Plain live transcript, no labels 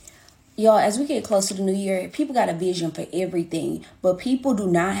Y'all, as we get closer to the new year, people got a vision for everything, but people do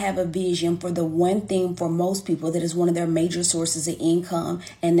not have a vision for the one thing for most people that is one of their major sources of income,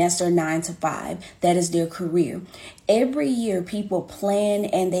 and that's their 9 to 5. That is their career. Every year, people plan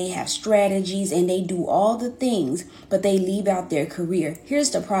and they have strategies and they do all the things, but they leave out their career.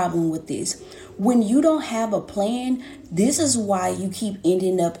 Here's the problem with this. When you don't have a plan, this is why you keep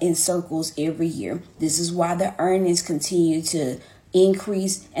ending up in circles every year. This is why the earnings continue to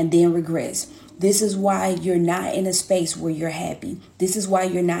increase and then regress. This is why you're not in a space where you're happy. This is why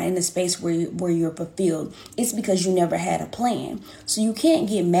you're not in a space where you're fulfilled. It's because you never had a plan. So you can't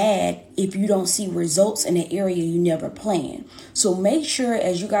get mad if you don't see results in an area you never planned. So make sure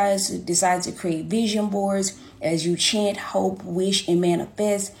as you guys decide to create vision boards, as you chant, hope, wish, and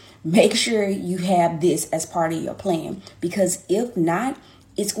manifest, make sure you have this as part of your plan. Because if not,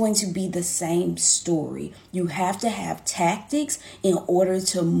 it's going to be the same story. You have to have tactics in order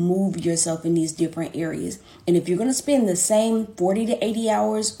to move yourself in these different areas. And if you're going to spend the same 40 to 80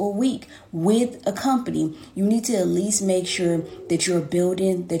 hours a week with a company, you need to at least make sure that you're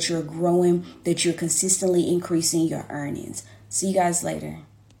building, that you're growing, that you're consistently increasing your earnings. See you guys later.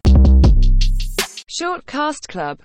 Shortcast Club.